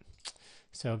like that.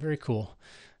 So very cool.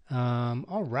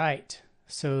 All right,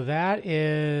 so that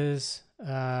is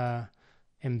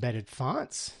embedded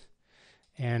fonts,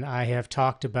 and I have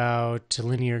talked about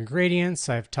linear gradients.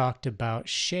 I've talked about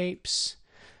shapes.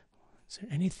 Is there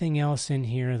anything else in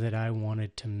here that I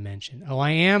wanted to mention? Oh, I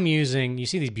am using, you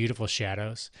see these beautiful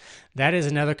shadows. That is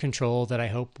another control that I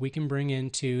hope we can bring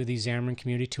into the Xamarin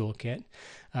Community Toolkit.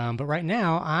 But right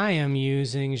now, I am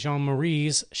using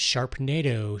Jean-Marie's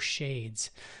Sharpnado shades.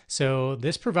 So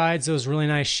this provides those really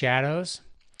nice shadows.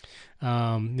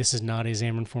 This is not a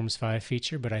Xamarin.Forms 5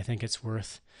 feature, but I think it's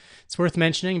worth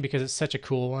mentioning because it's such a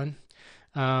cool one.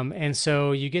 And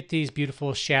so you get these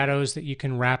beautiful shadows that you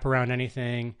can wrap around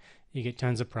anything. You get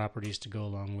tons of properties to go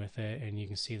along with it, and you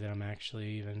can see that I'm actually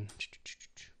even,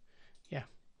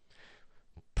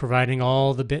 providing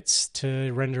all the bits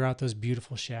to render out those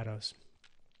beautiful shadows.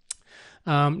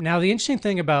 Now, the interesting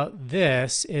thing about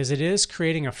this is it is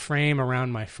creating a frame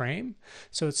around my frame.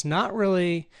 So it's not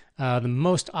really the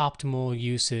most optimal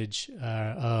usage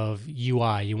of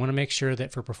UI. You want to make sure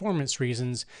that for performance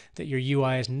reasons that your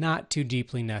UI is not too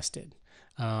deeply nested.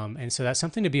 And so that's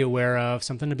something to be aware of,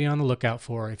 something to be on the lookout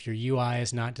for if your UI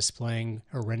is not displaying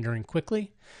or rendering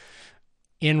quickly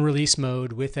in release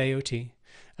mode with AOT.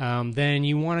 Then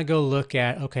you want to go look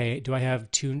at, okay, do I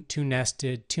have too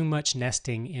much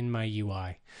nesting in my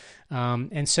UI?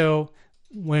 And so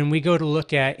when we go to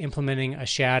look at implementing a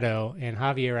shadow, and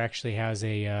Javier actually has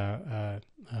a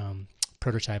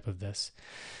prototype of this,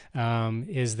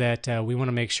 is that we want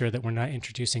to make sure that we're not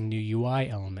introducing new UI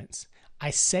elements. I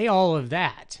say all of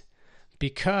that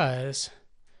because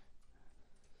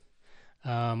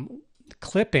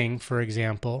clipping, for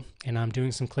example, and I'm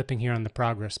doing some clipping here on the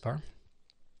progress bar.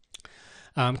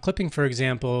 Clipping, for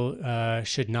example,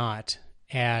 should not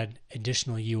add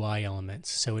additional UI elements.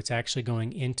 So it's actually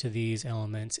going into these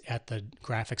elements at the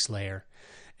graphics layer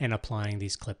and applying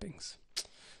these clippings.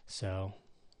 So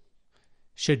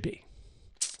should be.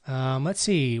 Let's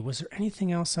see, was there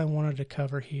anything else I wanted to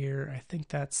cover here? I think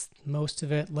that's most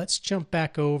of it. Let's jump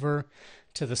back over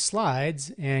to the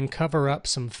slides and cover up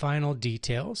some final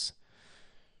details.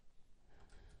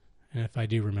 And if I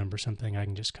do remember something, I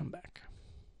can just come back.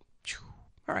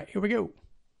 All right, here we go.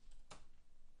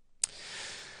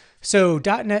 So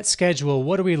 .NET schedule,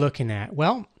 what are we looking at?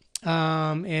 Well,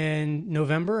 in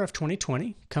November of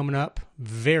 2020, coming up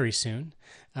very soon,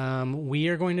 we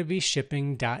are going to be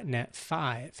shipping .NET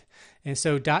 5. And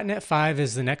so .NET 5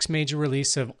 is the next major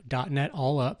release of .NET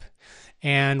All Up.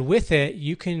 And with it,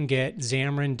 you can get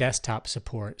Xamarin desktop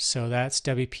support. So that's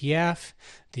WPF.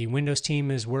 The Windows team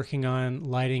is working on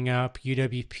lighting up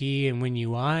UWP and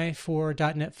WinUI for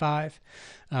 .NET 5.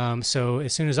 So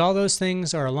as soon as all those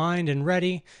things are aligned and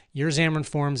ready, your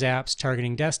Xamarin.Forms apps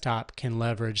targeting desktop can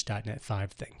leverage .NET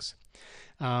 5 things.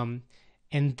 And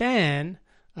then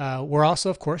we're also,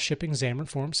 of course, shipping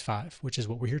Xamarin.Forms 5, which is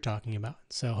what we're here talking about.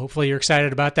 So hopefully you're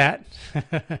excited about that.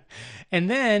 And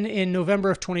then in November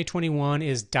of 2021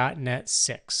 is .NET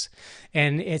 6.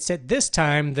 And it's at this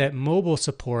time that mobile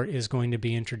support is going to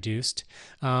be introduced.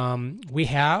 We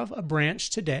have a branch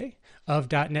today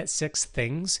of .NET 6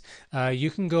 things. You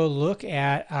can go look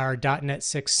at our .NET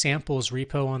 6 samples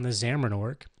repo on the Xamarin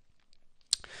org.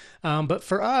 But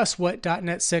for us, what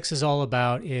 .NET 6 is all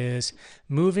about is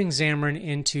moving Xamarin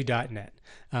into .NET.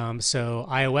 So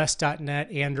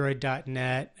iOS.NET,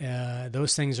 Android.NET,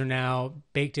 those things are now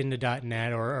baked into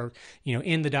 .NET or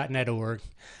in the .NET org.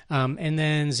 And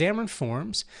then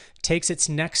Xamarin.Forms takes its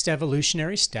next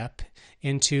evolutionary step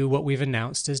into what we've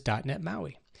announced as .NET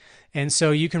MAUI. And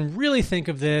so you can really think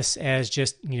of this as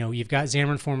just, you've got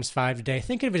Xamarin.Forms 5 today.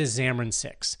 Think of it as Xamarin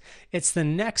 6. It's the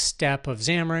next step of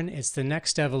Xamarin. It's the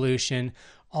next evolution.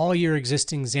 All your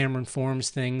existing Xamarin.Forms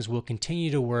things will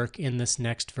continue to work in this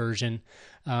next version.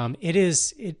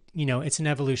 It's an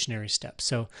evolutionary step.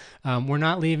 So we're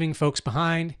not leaving folks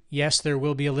behind. Yes, there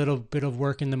will be a little bit of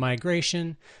work in the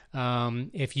migration.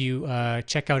 If you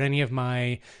check out any of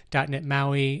my .NET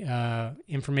MAUI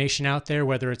information out there,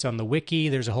 whether it's on the wiki,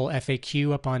 there's a whole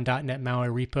FAQ up on .NET MAUI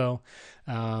repo.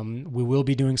 We will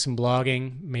be doing some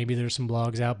blogging. Maybe there's some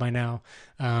blogs out by now.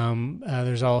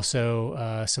 There's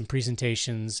also some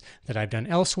presentations that I've done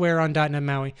elsewhere on .NET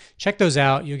MAUI. Check those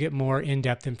out. You'll get more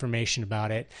in-depth information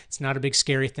about it. It's not a big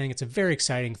scary thing. It's a very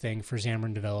exciting thing for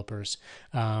Xamarin developers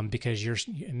because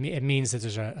it means that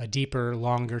there's a deeper,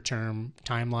 longer-term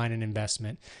timeline and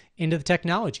investment into the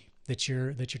technology that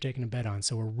you're taking a bet on.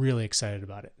 So we're really excited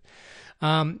about it.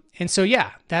 And so,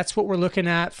 that's what we're looking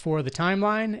at for the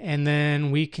timeline, and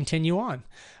then we continue on.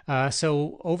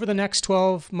 So over the next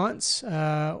 12 months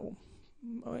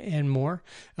and more,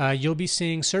 you'll be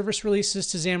seeing service releases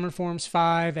to Xamarin.Forms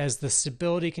 5 as the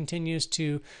stability continues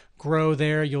to grow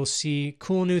there. You'll see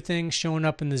cool new things showing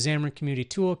up in the Xamarin Community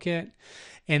Toolkit.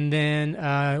 And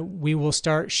then we will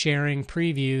start sharing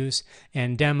previews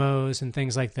and demos and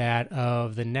things like that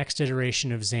of the next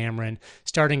iteration of Xamarin,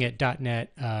 starting at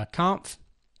 .NET Conf.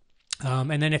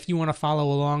 And then if you want to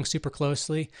follow along super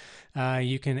closely,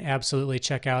 you can absolutely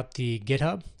check out the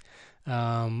GitHub.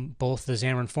 Both the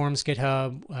Xamarin.Forms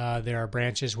GitHub, there are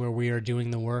branches where we are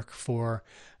doing the work for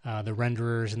the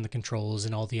renderers and the controls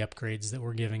and all the upgrades that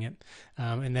we're giving it.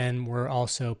 And then we're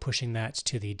also pushing that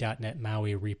to the .NET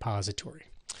MAUI repository.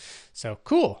 So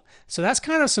cool. So that's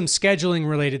kind of some scheduling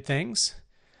related things.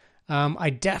 I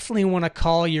definitely want to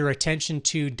call your attention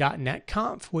to .NET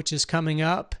Conf, which is coming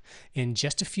up in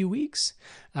just a few weeks.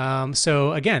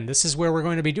 So again, this is where we're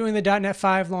going to be doing the .NET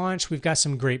 5 launch. We've got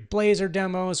some great Blazor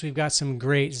demos. We've got some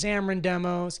great Xamarin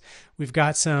demos. We've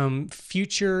got some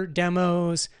future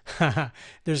demos.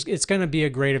 It's going to be a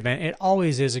great event. It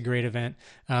always is a great event.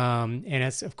 And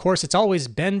of course, it's always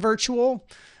been virtual.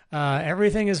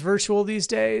 Everything is virtual these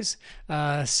days.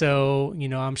 So,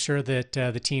 I'm sure that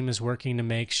the team is working to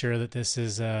make sure that this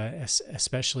is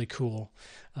especially cool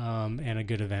and a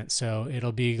good event. So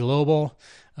it'll be global.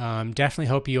 Definitely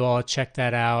hope you all check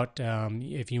that out.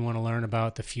 If you want to learn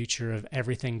about the future of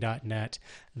everything.NET,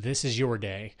 this is your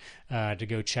day to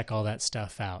go check all that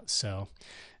stuff out. So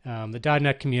the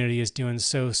 .NET community is doing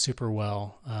so super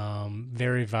well,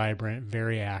 very vibrant,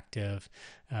 very active.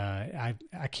 I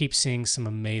keep seeing some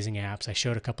amazing apps. I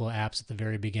showed a couple of apps at the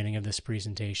very beginning of this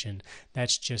presentation.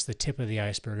 That's just the tip of the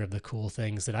iceberg of the cool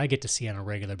things that I get to see on a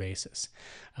regular basis.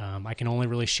 I can only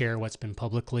really share what's been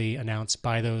publicly announced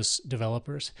by those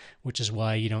developers, which is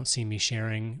why you don't see me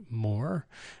sharing more.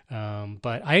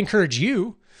 But I encourage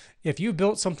you, if you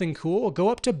built something cool, go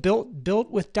up to built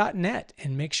with .NET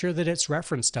and make sure that it's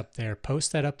referenced up there.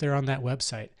 Post that up there on that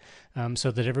website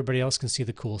so that everybody else can see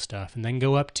the cool stuff. And then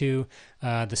go up to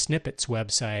the Snippets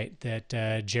website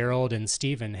that Gerald and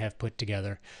Steven have put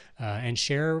together and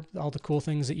share all the cool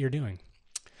things that you're doing.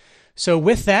 So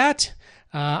with that,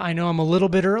 I know I'm a little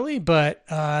bit early, but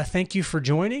thank you for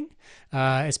joining.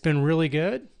 It's been really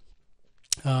good.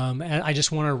 And I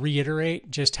just want to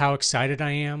reiterate just how excited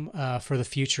I am for the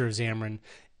future of Xamarin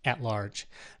at large.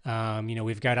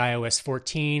 We've got iOS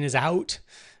 14 is out.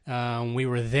 We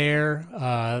were there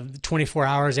 24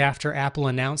 hours after Apple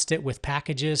announced it with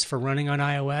packages for running on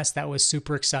iOS. That was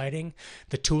super exciting.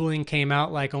 The tooling came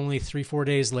out like only 3-4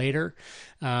 days later.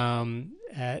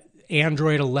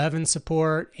 Android 11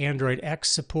 support, Android X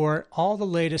support, all the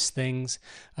latest things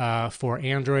for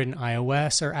Android and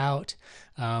iOS are out.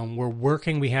 We're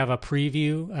working, we have a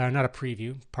preview, not a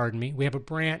preview, pardon me. We have a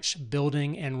branch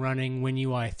building and running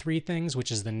WinUI 3 things,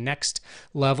 which is the next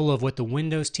level of what the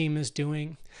Windows team is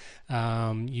doing.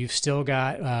 You've still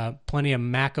got plenty of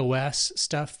Mac OS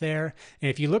stuff there. And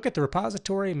if you look at the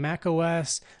repository, Mac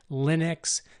OS,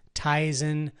 Linux,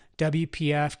 Tizen,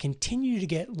 WPF continue to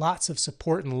get lots of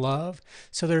support and love.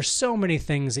 So there's so many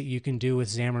things that you can do with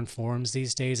Xamarin.Forms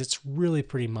these days. It's really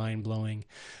pretty mind-blowing.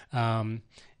 And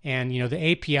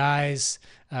the APIs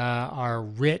are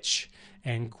rich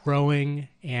and growing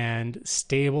and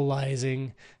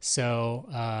stabilizing.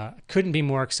 So couldn't be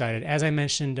more excited. As I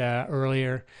mentioned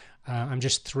earlier, I'm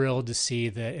just thrilled to see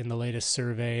that in the latest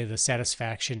survey, the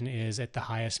satisfaction is at the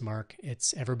highest mark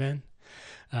it's ever been,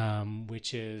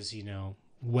 which is,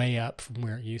 way up from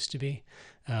where it used to be.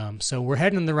 So we're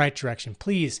heading in the right direction.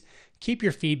 Please keep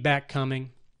your feedback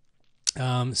coming.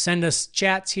 Send us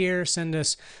chats here, send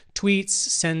us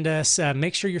tweets,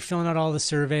 make sure you're filling out all the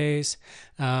surveys.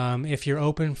 If you're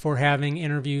open for having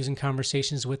interviews and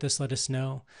conversations with us, let us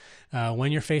know.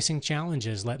 When you're facing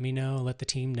challenges, let me know, let the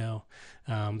team know.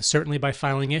 Certainly by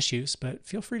filing issues, but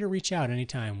feel free to reach out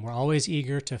anytime. We're always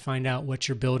eager to find out what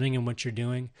you're building and what you're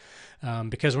doing,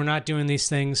 because we're not doing these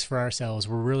things for ourselves.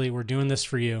 We're doing this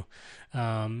for you.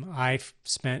 I've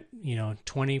spent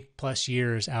 20 plus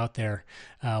years out there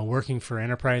working for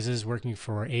enterprises, working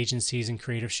for agencies and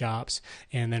creative shops,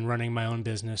 and then running my own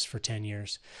business for 10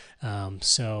 years.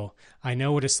 So I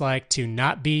know what it's like to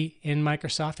not be in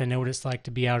Microsoft. I know what it's like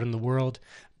to be out in the world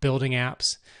building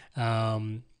apps.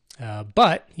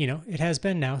 But it has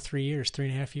been now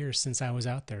 3.5 years since I was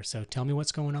out there. So tell me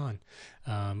what's going on.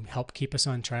 Help keep us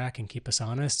on track and keep us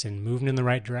honest and moving in the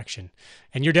right direction.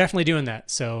 And you're definitely doing that.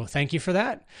 So thank you for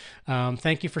that.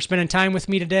 Thank you for spending time with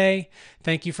me today.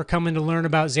 Thank you for coming to learn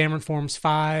about Xamarin.Forms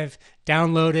 5.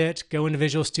 Download it, go into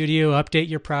Visual Studio, update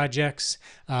your projects.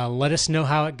 Let us know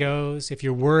how it goes. If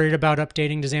you're worried about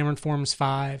updating to Xamarin.Forms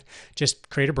 5, just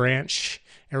create a branch.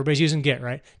 Everybody's using Git,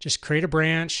 right? Just create a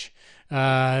branch.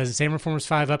 Xamarin.Forms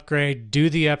 5 upgrade, do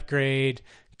the upgrade,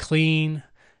 clean,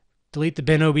 delete the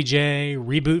bin obj,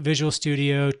 reboot Visual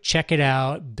Studio, check it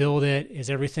out, build it. Is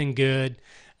everything good?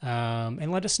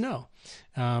 And let us know.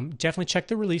 Definitely check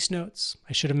the release notes.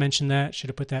 I should have mentioned that, should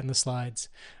have put that in the slides.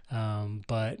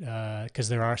 But because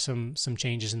there are some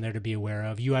changes in there to be aware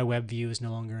of. UI WebView is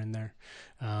no longer in there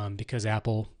because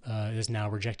Apple is now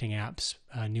rejecting apps,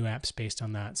 new apps based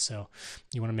on that. So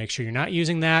you want to make sure you're not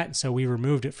using that. So we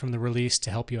removed it from the release to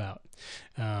help you out.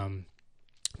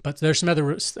 But there's some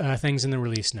other things in the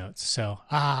release notes. So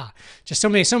just so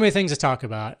many things to talk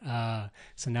about.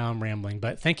 So now I'm rambling.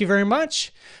 But thank you very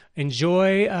much.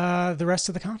 Enjoy the rest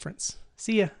of the conference.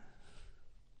 See ya.